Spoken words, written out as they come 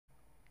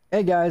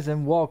Hey guys,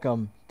 and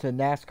welcome to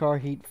NASCAR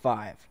Heat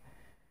 5.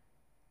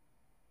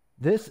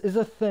 This is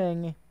a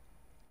thing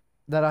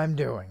that I'm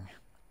doing.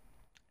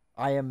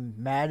 I am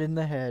mad in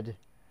the head.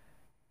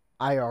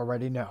 I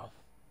already know.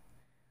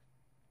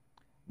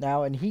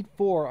 Now, in Heat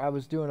 4, I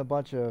was doing a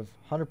bunch of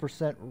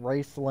 100%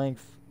 race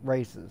length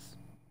races.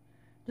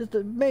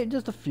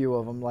 Just a few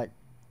of them, like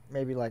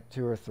maybe like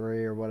two or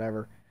three or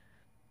whatever.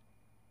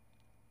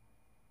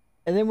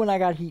 And then when I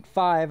got Heat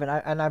 5,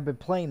 and I've been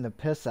playing the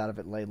piss out of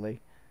it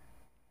lately,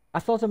 I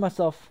thought to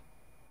myself,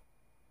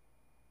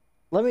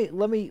 let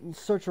me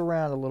search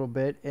around a little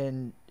bit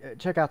and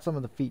check out some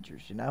of the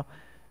features,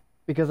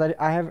 because I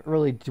haven't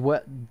really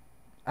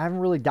I haven't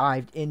really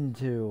dived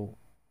into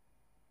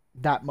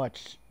that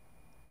much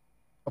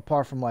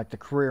apart from like the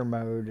career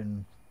mode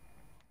and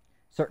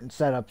certain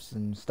setups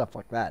and stuff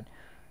like that.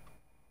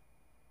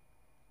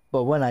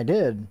 But when I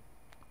did,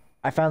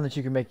 I found that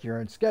you can make your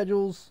own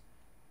schedules,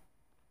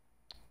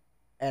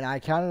 and I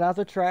counted out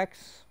the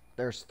tracks.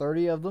 There's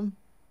 30 of them,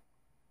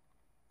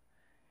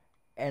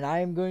 and I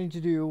am going to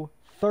do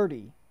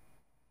 30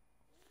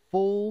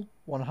 full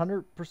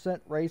 100%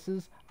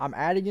 races. I'm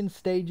adding in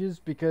stages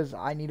because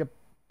I need a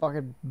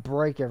fucking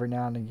break every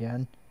now and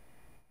again.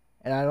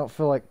 And I don't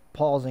feel like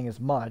pausing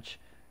as much.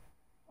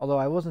 Although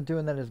I wasn't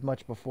doing that as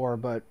much before,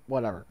 but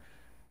whatever.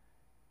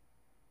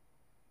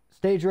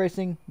 Stage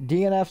racing,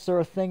 DNFs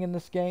are a thing in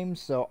this game,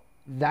 so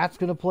that's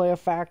going to play a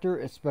factor,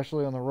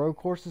 especially on the road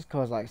courses,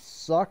 because I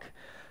suck.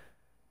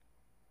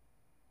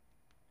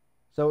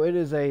 So it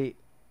is a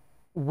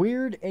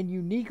weird and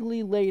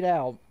uniquely laid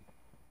out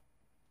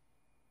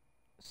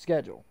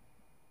schedule.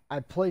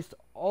 I placed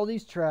all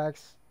these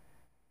tracks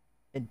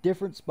in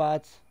different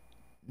spots.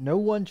 No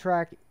one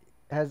track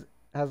has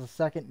a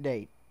second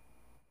date.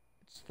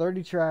 It's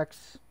 30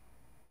 tracks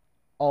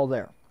all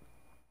there.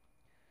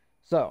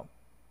 So,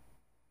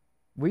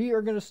 we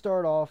are going to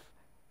start off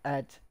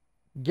at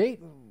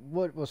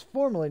what was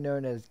formerly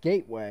known as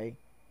Gateway,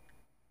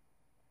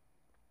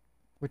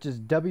 which is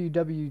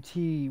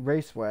WWT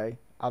Raceway.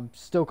 I'm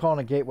still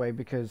calling it Gateway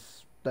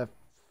because the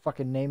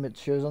fucking name it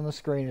shows on the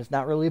screen is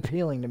not really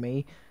appealing to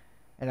me,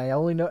 and I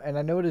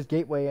know it is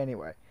Gateway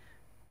anyway.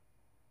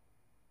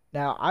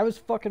 Now, I was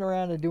fucking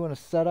around and doing a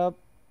setup,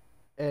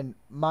 and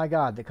my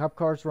god, the cup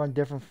cars run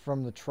different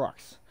from the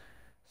trucks.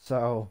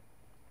 So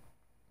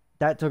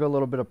that took a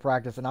little bit of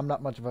practice, and I'm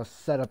not much of a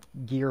setup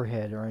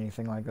gearhead or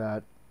anything like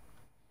that.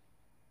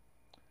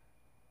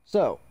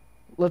 So,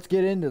 let's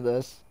get into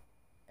this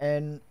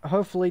and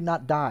hopefully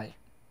not die.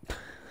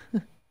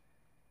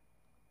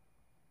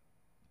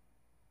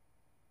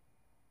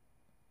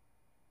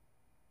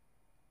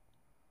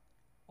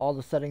 All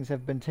the settings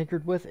have been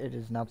tinkered with. It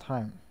is now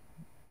time.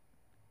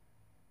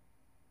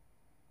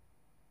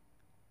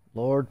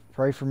 Lord,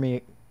 pray for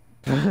me.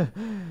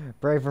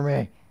 Pray for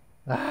me.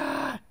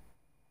 Ah!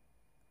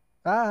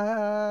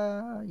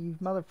 Ah, you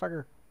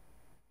motherfucker.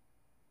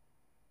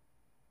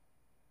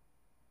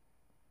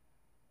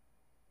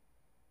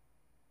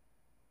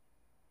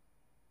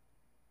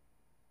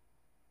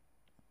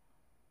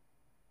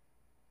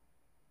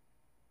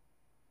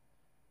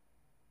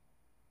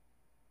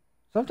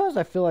 Sometimes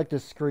I feel like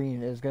this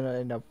screen is gonna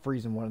end up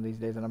freezing one of these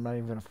days, and I'm not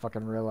even gonna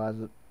fucking realize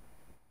it.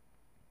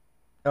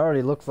 It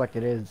already looks like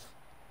it is.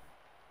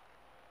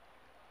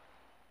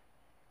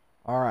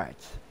 Alright.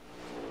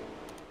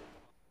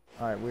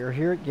 Alright, we are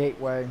here at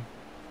Gateway.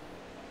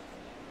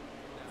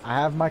 I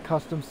have my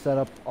custom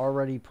setup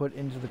already put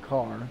into the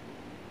car.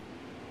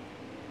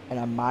 And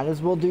I might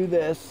as well do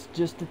this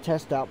just to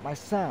test out my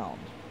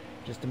sound.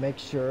 Just to make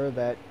sure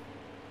that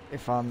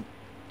if I'm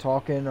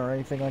talking or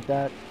anything like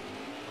that,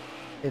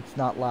 it's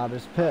not loud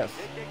as piss.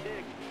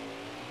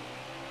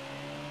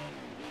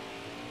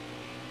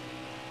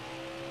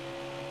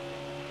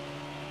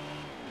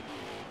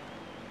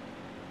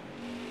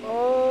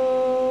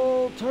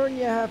 Oh, turn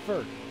you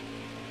heifer.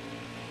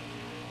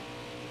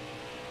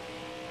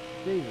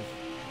 Jesus.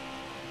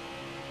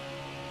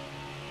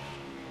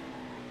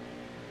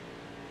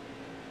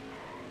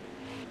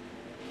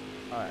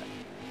 Alright.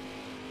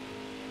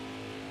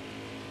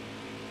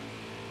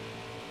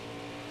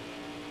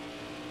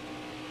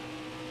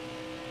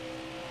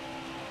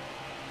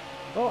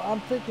 Well, I'm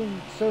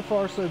thinking so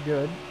far so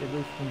good, at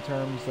least in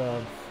terms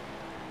of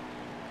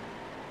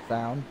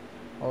sound.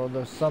 Although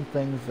there's some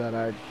things that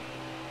I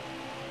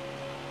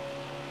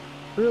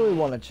really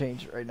want to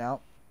change right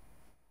now.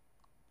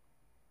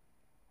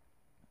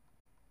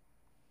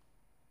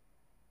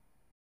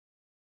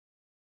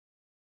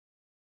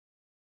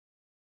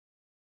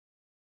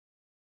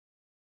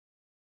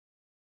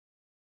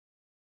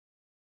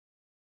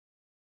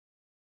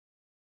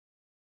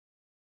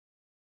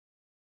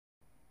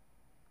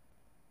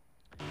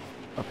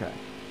 Okay.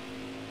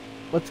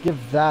 Let's give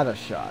that a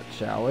shot,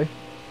 shall we?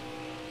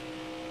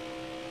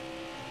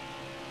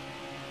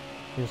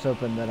 Just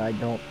hoping that I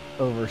don't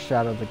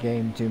overshadow the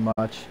game too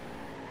much.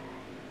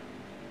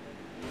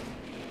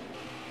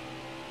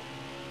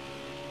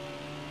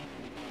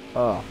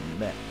 Oh,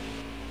 man.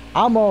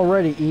 I'm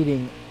already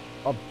eating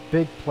a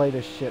big plate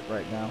of shit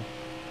right now.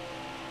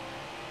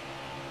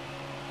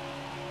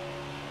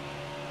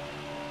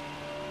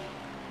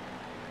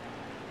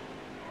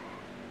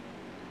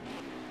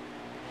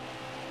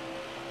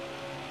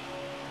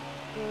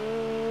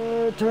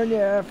 turn, you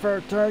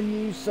effort, turn,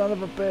 you son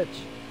of a bitch.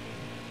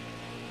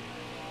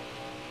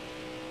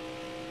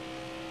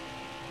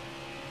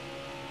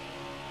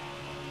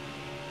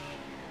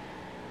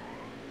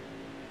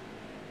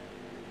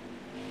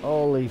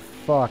 Holy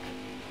fuck.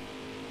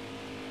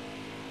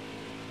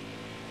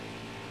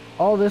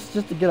 All this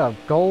just to get a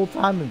goal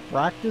time in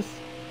practice?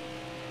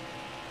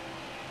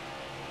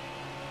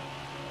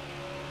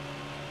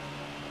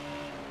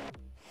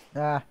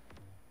 Ah,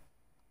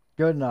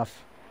 good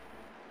enough.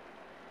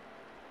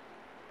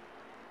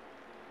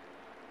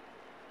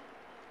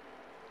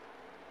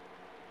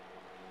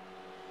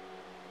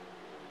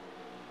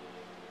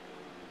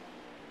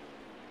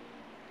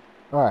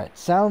 Alright,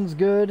 sounds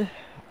good.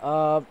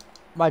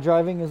 My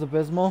driving is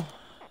abysmal,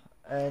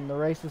 and the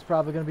race is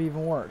probably going to be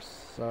even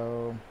worse,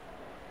 so...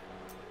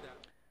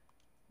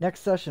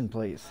 Next session,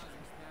 please.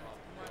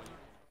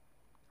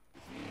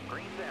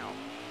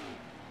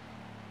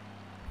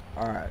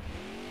 Alright.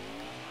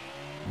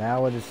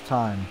 Now it is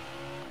time.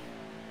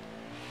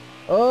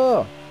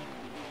 Oh!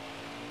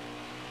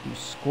 You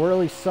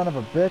squirrely son of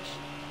a bitch.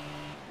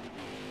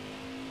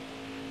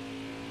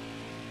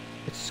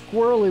 It's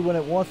squirrely when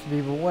it wants to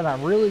be, but when I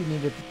really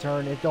need it to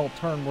turn, it don't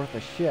turn worth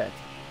a shit.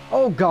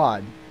 Oh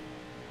god!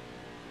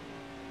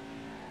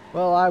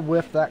 Well, I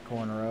whiffed that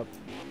corner up.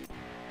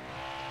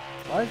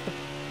 Why is the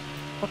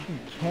fucking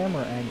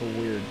camera angle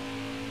weird?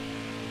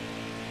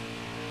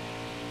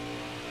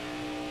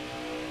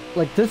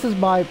 Like, this is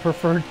my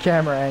preferred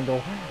camera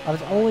angle. I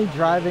was only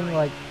driving,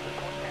 like...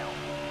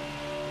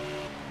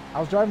 I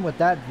was driving with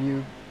that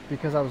view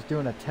because I was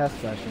doing a test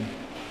session.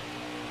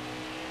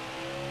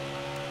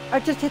 I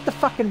just hit the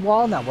fucking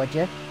wall now, would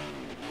you?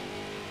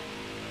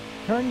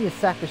 Turn, you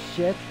sack of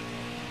shit.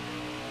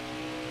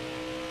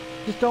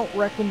 Just don't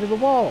wreck into the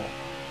wall.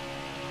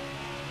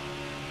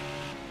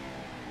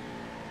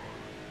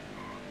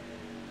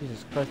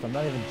 Jesus Christ, I'm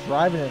not even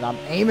driving it, I'm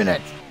aiming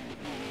it!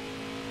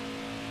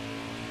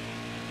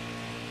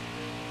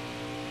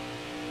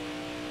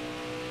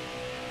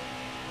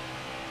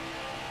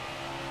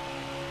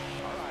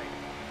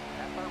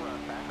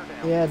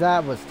 Yeah,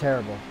 that was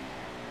terrible.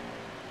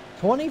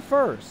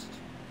 21st.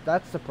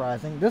 That's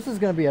surprising. This is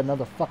going to be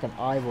another fucking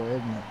Iowa,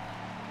 isn't it?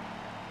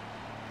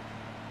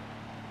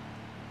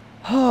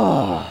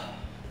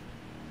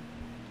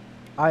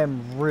 I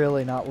am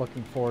really not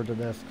looking forward to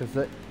this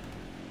because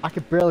I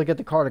could barely get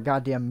the car to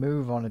goddamn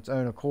move on its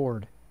own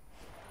accord.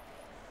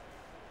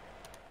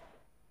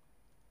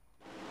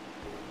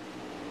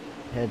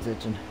 Head's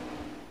itching.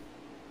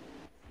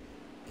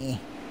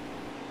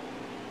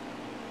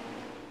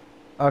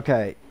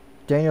 Okay.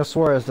 Daniel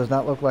Suarez does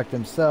not look like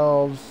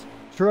themselves.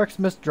 Truex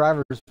missed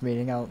driver's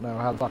meeting. I don't know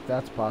how the fuck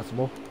that's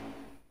possible.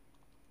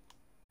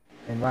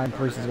 And Ryan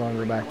Preece is going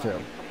to go back too.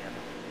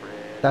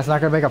 That's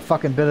not going to make a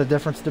fucking bit of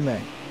difference to me.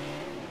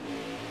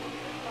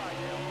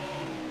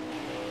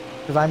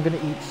 Because I'm going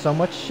to eat so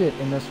much shit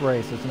in this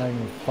race, it's not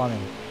even funny.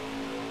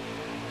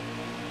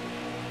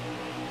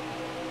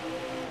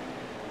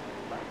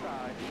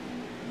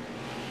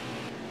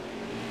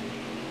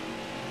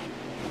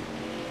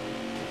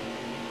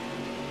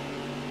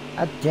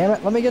 God damn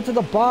it, let me get to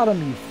the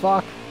bottom, you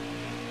fuck.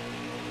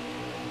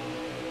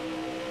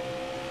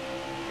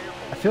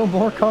 I feel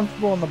more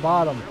comfortable on the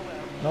bottom.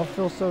 I don't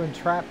feel so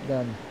entrapped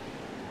then.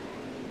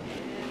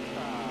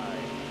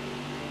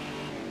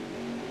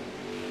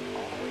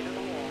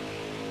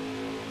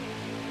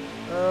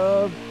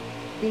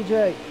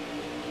 BJ,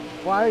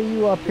 why are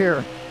you up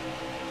here?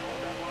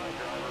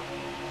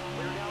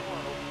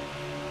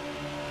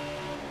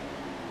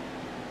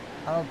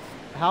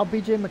 How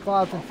BJ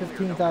McLeod's in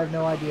 15th, I have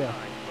no idea.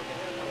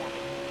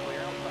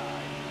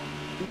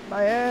 Eat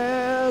my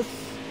ass!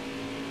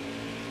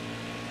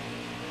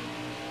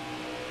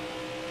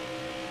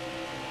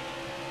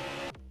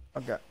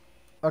 Okay.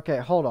 Okay,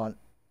 hold on.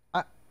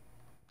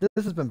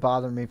 This has been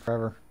bothering me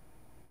forever.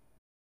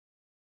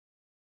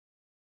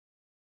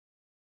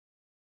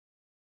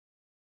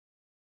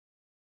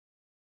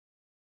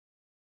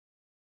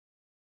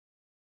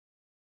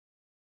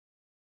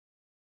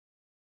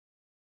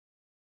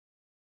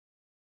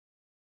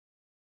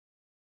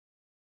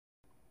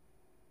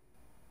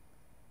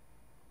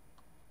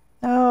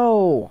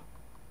 No!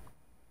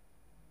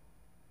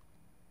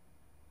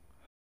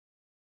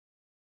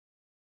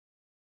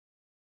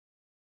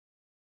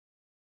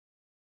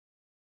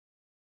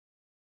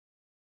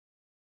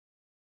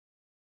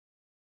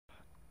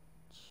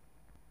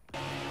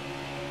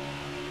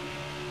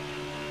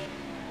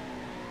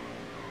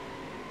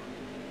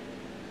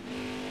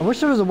 I wish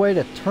there was a way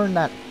to turn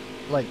that,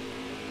 like,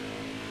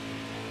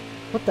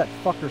 put that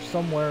fucker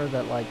somewhere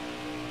that, like,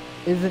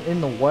 isn't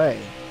in the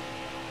way.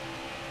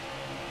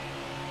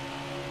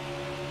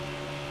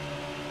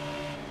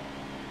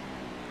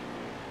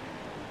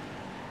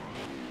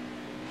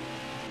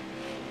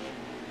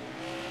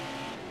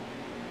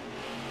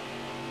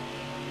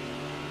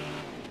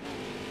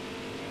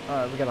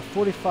 Alright, we got a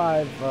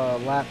 45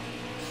 lap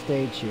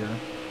stage here.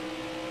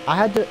 I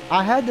had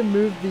to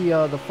move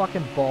the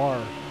fucking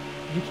bar.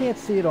 You can't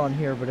see it on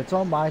here, but it's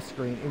on my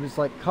screen. It was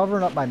like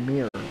covering up my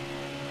mirror.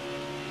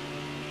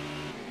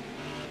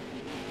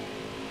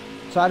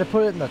 So I had to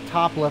put it in the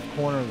top left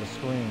corner of the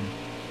screen.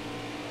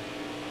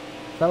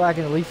 So that way I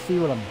can at least see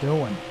what I'm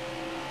doing.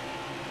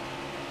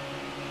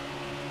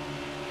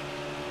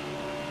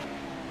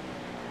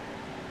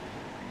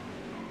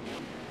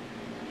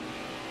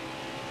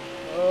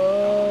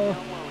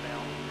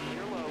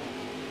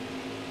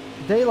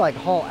 They like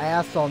haul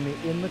ass on me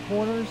in the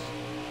corners,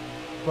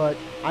 but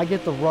I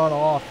get to run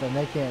off and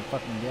they can't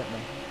fucking get me.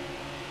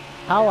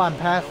 How I'm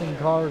passing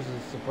cars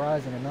is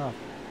surprising enough.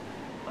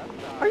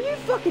 Are you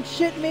fucking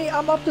shitting me?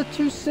 I'm up to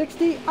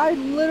 260? I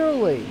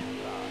literally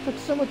took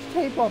so much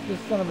tape off this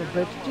son of a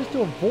bitch just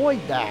to avoid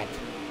that.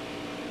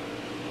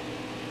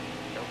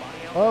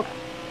 Oh.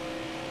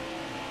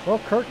 Well,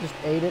 Kurt just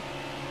ate it.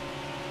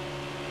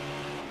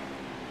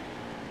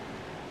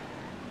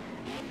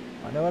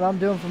 I know what I'm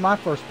doing for my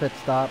first pit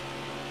stop.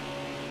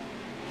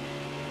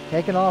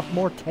 Taking off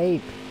more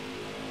tape.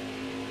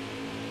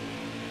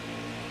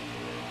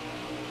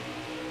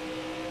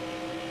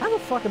 How the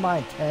fuck am I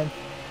in 10th?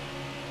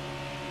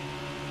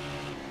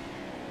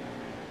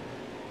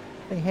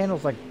 Thing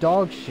handles like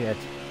dog shit.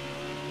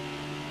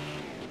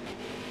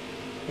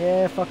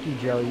 Yeah, fuck you,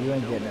 Joey. You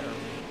ain't getting it.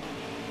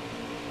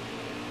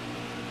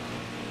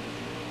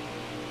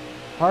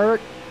 Hart,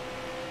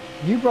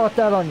 you brought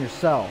that on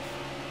yourself.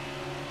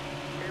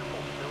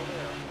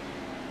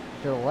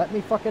 Should've let me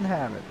fucking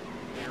have it.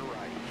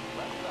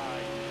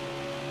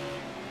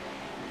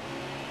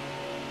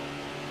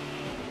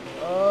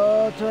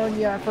 Oh, turn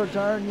you effort,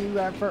 turn you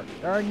effort,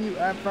 turn you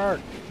effort.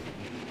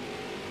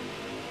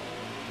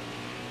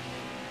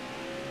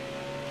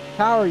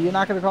 Tower, you're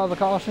not gonna call the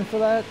caution for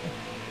that?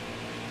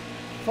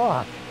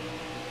 Fuck.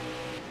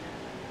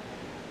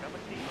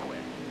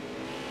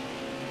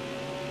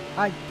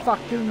 I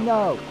fucking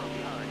know.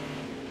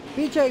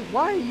 BJ,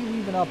 why are you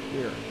even up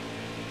here?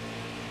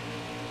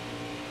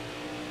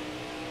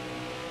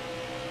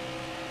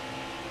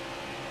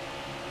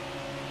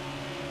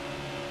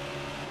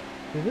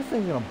 Dude, this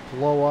thing's gonna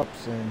blow up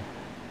soon.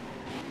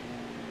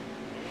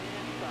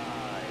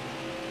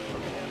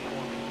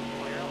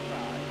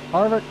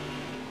 Harvick.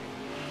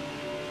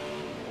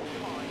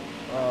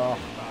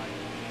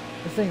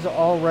 This thing's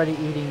already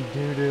eating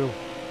doo-doo.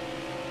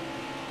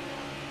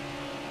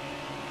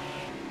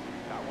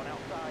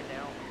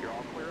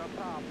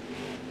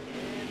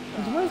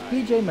 Where's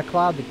BJ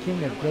McLeod, the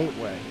king of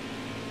Gateway?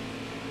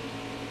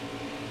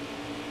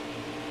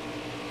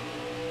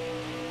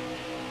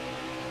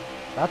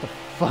 About to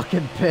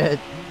fucking pit.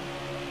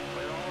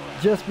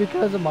 Just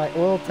because of my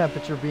oil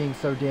temperature being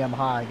so damn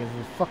high, because of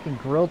the fucking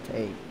grill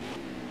tape.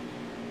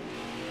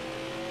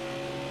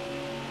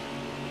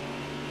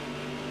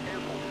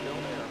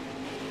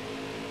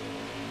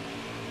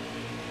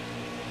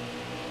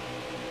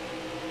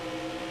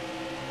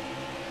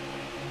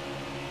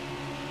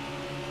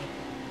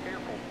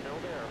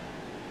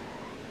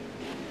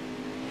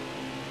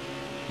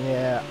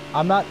 Yeah,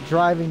 I'm not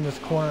driving this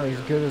corner as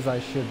good as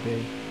I should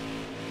be.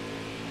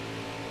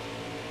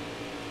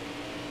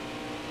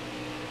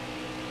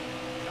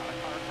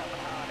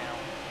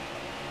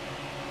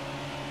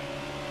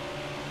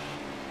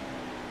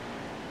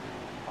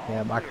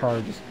 Yeah, my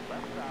car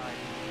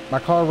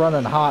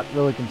running hot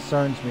really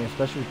concerns me,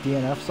 especially with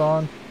DNFs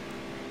on.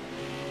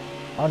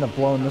 I'm gonna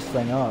blow this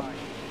thing up.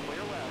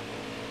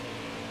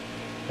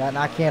 That, and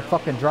I can't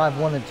fucking drive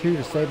 1 and 2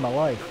 to save my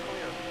life.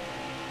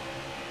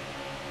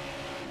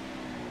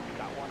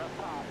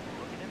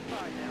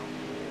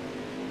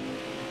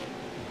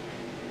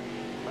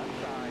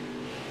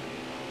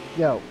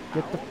 Yo,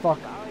 get the fuck.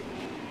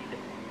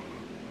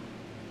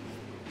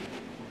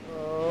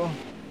 Oh.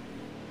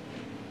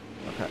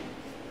 Okay.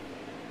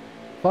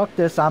 Fuck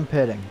this, I'm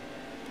pitting.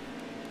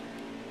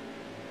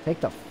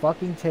 Take the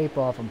fucking tape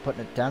off, I'm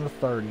putting it down to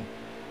 30.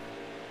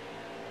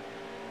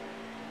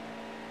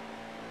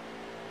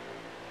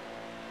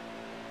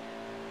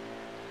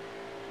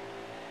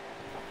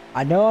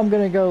 I know I'm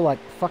gonna go like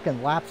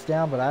fucking laps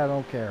down, but I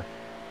don't care.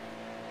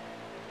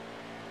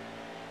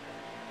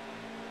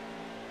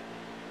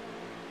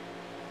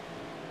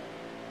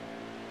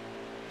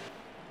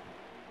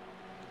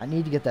 I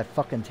need to get that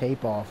fucking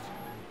tape off.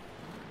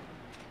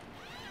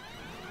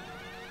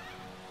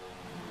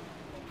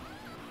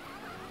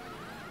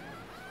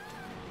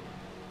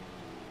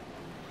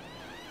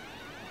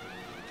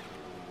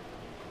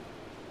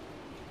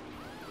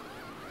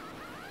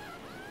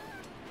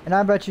 And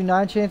I bet you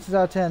 9 chances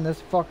out of 10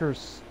 this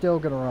fucker's still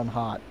gonna run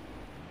hot.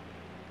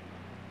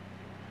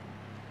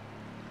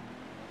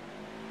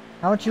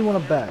 How much you wanna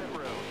bet?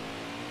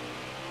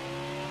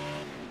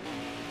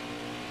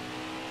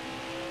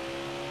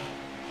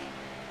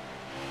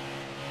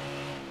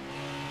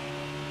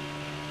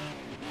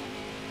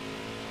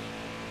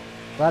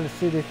 Glad to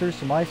see they threw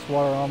some ice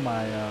water on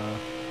my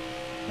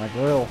my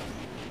grill.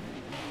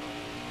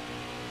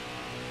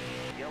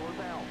 Yellow's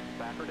out.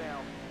 Back her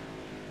down.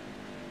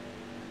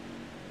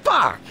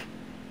 Fuck!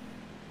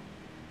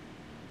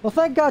 Well,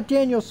 thank God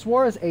Daniel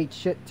Suarez ate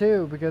shit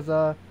too, because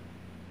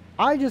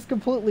I just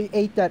completely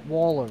ate that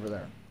wall over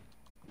there.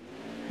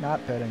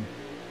 Not pitting.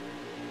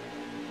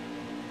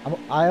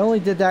 I only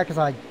did that because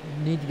I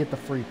need to get the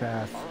free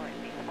pass. All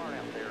right,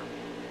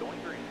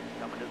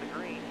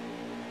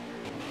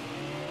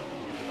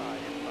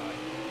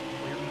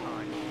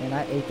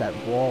 Man, I ate that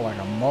wall like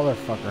a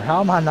motherfucker. How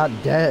am I not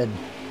dead?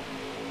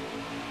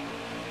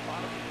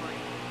 Bottom three.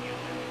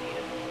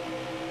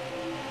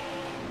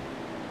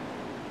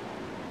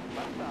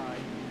 Left side.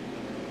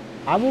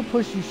 I will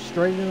push you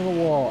straight into the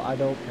wall. I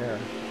don't care.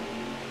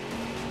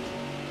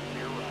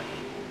 Clear right.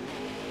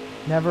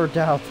 Never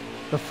doubt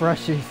the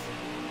freshies.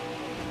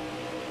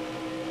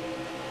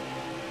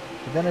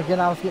 But then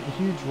again, I was getting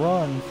huge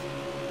runs.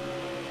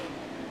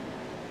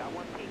 Got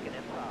one peeking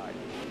inside.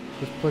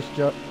 Just pushed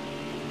up.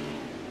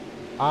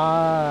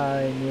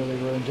 I nearly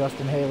ruined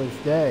Justin Haley's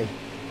day.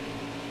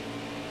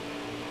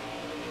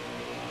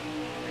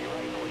 Stay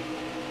right, please.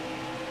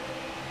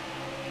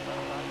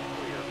 Left side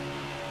clear.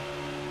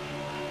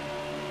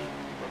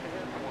 Look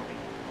ahead for me.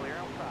 Clear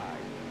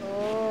outside.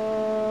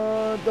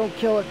 Don't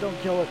kill it,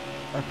 don't kill it.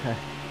 Okay.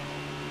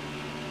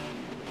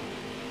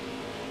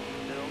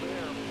 Still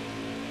there.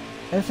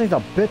 And this thing's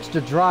a bitch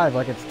to drive.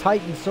 Like, it's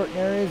tight in certain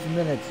areas, and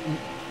then it's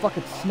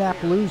fucking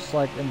snap loose,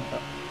 like,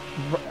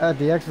 at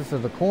the exits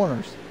of the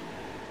corners.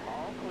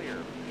 All clear.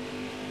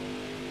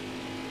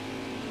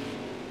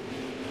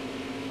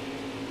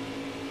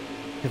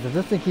 Because if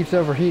this thing keeps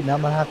overheating,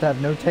 I'm going to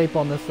have no tape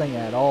on this thing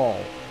at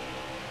all.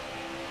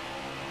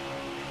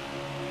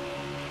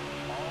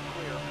 All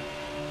clear.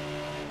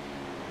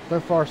 So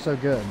far, so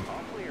good.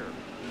 All clear.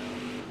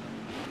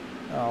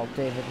 Oh,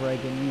 David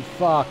Reagan, you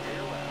fuck.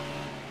 Clear left.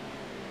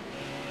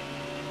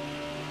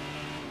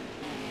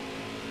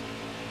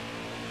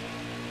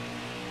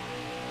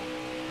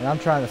 And I'm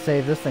trying to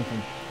save this thing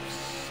from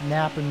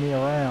snapping me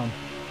around.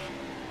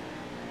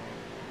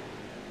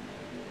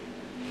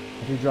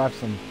 I do drive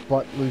some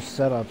butt loose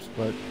setups,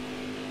 but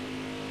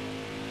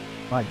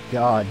my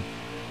God.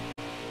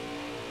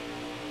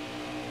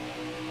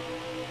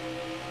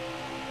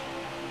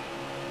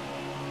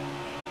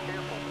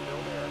 Careful,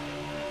 still there.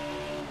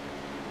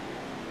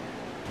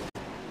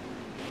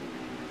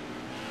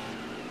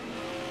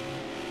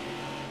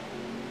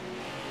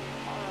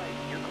 Alright,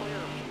 you're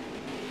clear.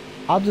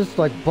 I'll just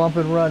like bump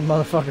and run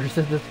motherfuckers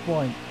at this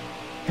point.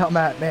 Come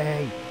at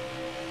me.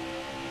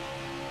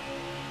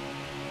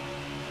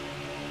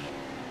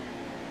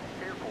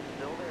 Careful,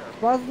 still there.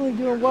 Surprisingly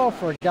doing well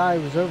for a guy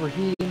who was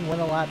overheating, went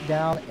a lap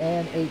down,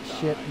 and ate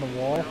shit in the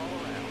wall. Clear all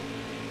around.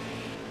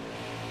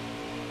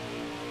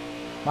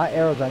 My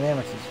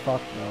aerodynamics is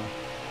fucked though.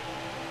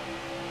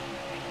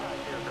 Inside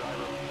here,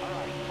 driver.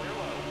 Alright, clear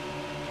low.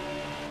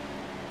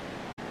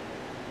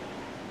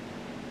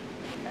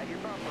 At your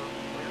bumper.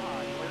 Clear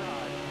high, clear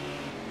high.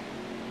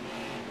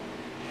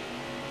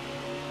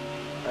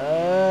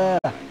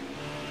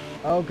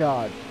 Oh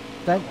God.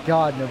 Thank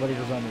God nobody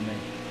was under me.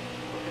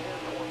 Look ahead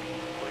for me.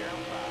 Clear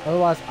outside.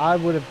 Otherwise I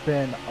would have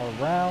been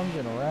around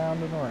and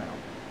around and around.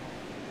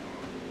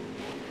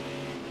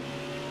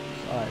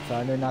 Alright, so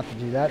I know not to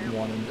do that in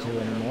 1 and 2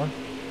 anymore.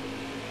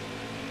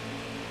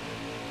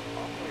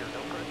 All clear,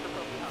 no pressure from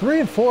behind. 3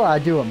 and 4 I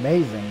do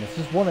amazing. It's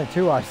just 1 and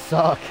 2 I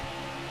suck.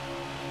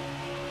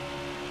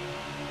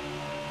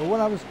 But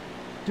when I was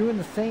doing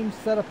the same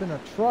setup in a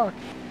truck,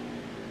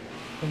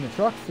 in the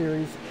truck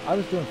series, I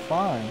was doing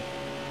fine.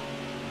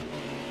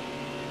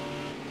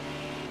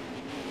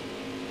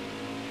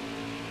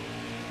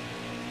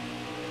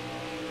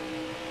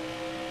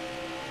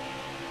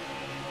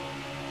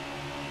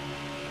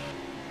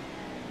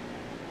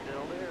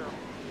 Still there.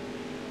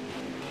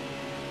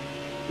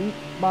 Eat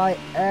my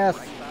ass,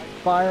 Right side.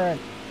 Byron.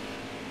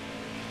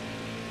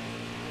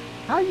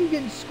 How are you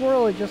getting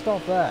squirrely just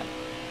off that?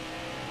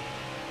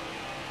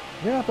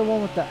 You're not the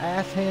one with the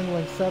ass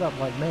handling setup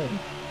like me.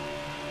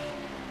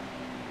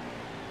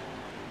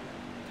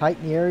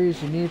 Tighten the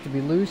areas you need it to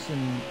be loose,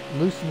 and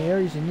loosen the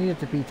areas you need it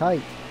to be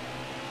tight.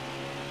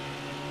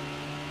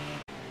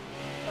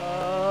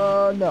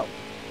 No.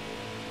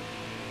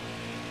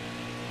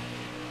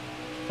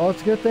 Well,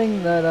 it's a good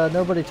thing that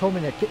nobody told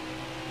me to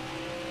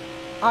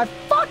I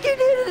fucking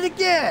hit it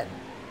again!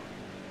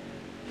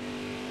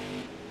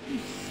 You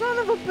son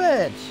of a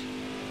bitch!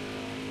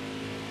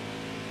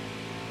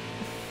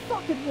 The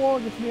fucking wall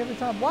gets me every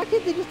time. Why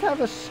can't they just have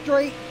a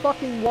straight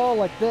fucking wall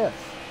like this?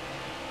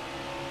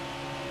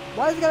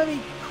 Why is it gotta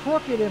be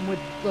crooked and with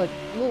like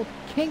little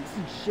kinks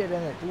and shit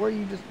in it to where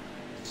you just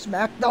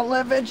smack the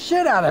living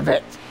shit out of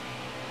it?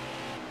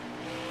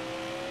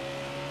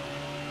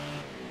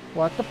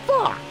 What the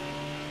fuck?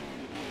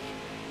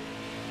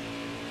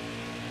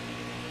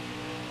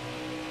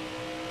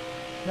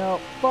 No,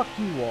 fuck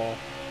you all.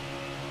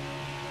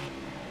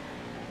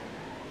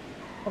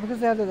 Well, because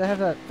they have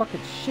that fucking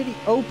shitty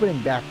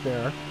opening back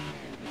there,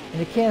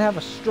 and they can't have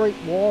a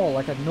straight wall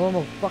like a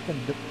normal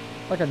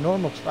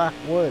track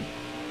would.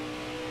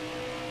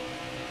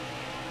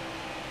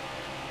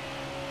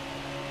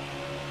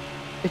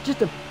 It's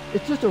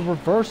just a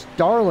reverse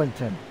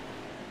Darlington.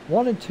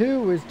 1 and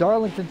 2 is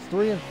Darlington's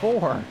 3 and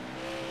 4.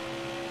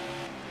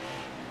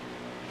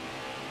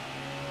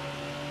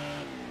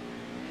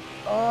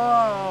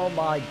 Oh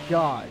my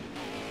God.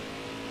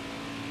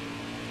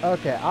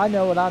 Okay, I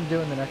know what I'm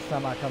doing the next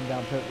time I come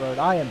down pit road.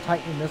 I am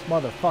tightening this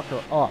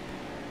motherfucker up.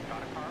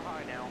 Got a car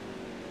high now.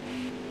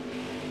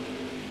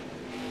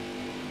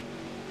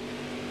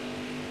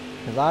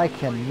 Because I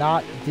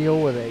cannot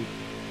deal with a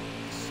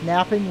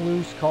snapping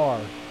loose car.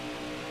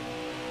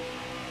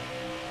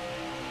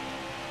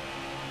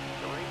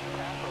 The race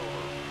pass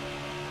over.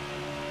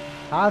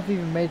 How I've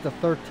even made the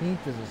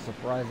 13th is a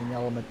surprising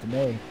element to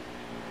me.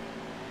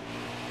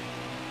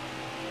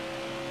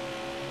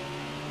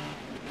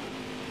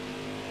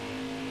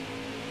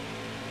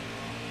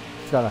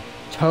 Just gotta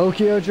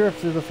Tokyo drift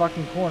through the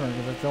fucking corner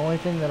because it's the only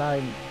thing that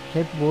I'm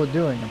capable of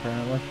doing,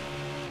 apparently.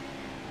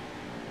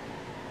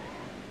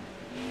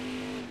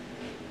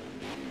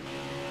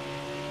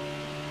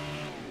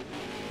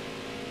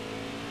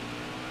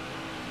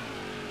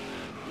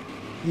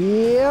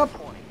 Yep.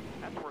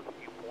 That's worth a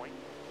few points.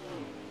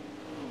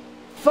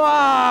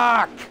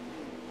 Fuck!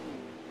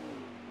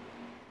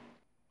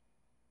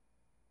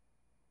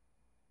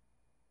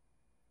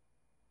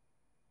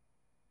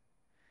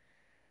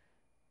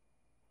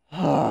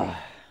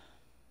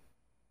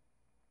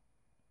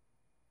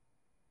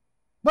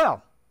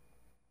 Well,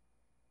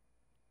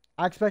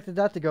 I expected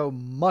that to go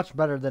much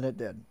better than it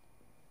did.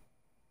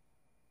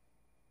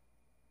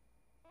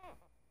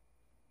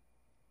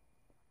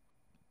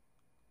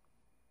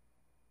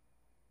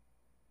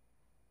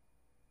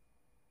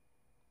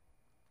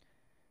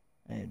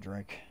 I need a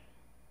drink.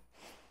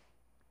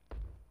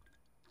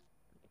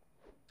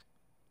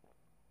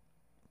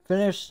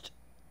 Finished.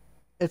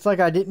 It's like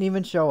I didn't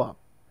even show up.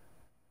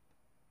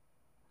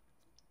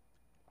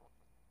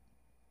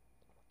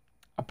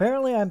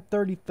 Apparently, I'm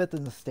 35th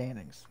in the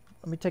standings.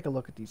 Let me take a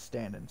look at these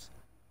standings.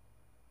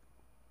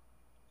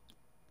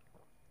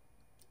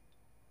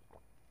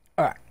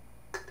 Alright.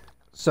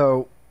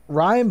 So,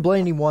 Ryan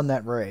Blaney won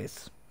that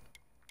race.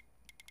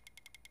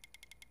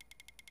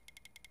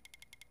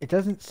 It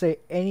doesn't say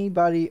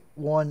anybody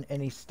won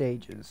any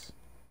stages.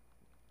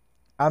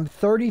 I'm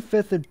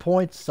 35th in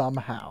points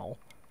somehow.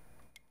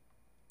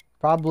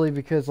 Probably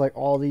because, like,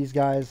 all these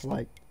guys,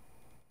 like...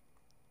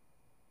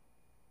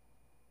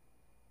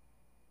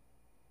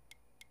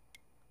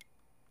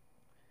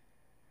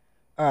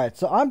 Alright,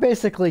 so I'm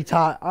basically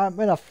tied. I'm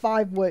in a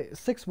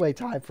six-way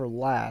tie for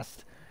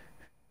last.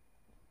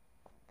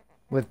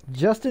 With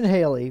Justin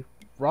Haley,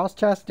 Ross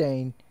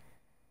Chastain,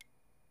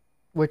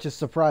 which is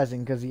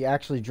surprising because he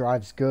actually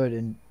drives good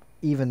in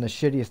even the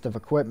shittiest of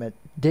equipment.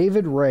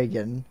 David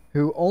Reagan,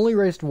 who only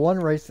raced one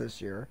race this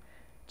year.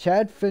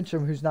 Chad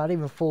Fincham, who's not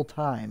even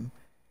full-time.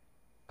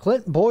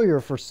 Clint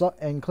Boyer for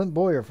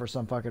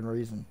some fucking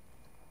reason.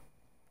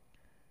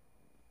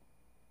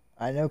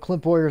 I know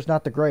Clint Boyer's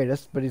not the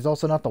greatest, but he's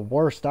also not the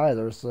worst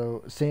either,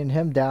 so seeing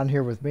him down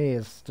here with me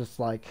is just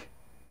like,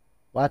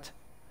 what?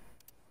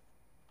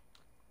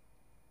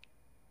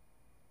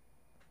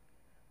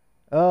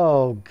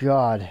 Oh,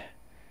 God.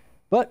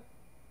 But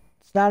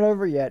it's not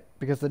over yet,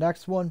 because the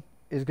next one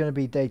is going to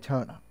be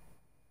Daytona.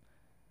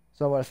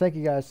 So I want to thank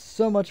you guys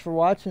so much for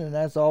watching, and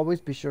as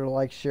always, be sure to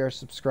like, share,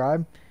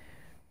 subscribe.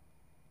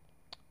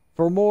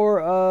 For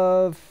more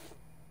of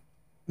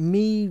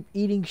me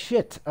eating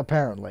shit,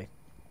 apparently.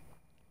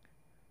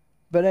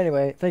 But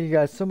anyway, thank you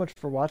guys so much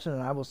for watching,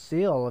 and I will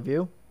see all of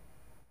you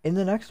in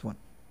the next one.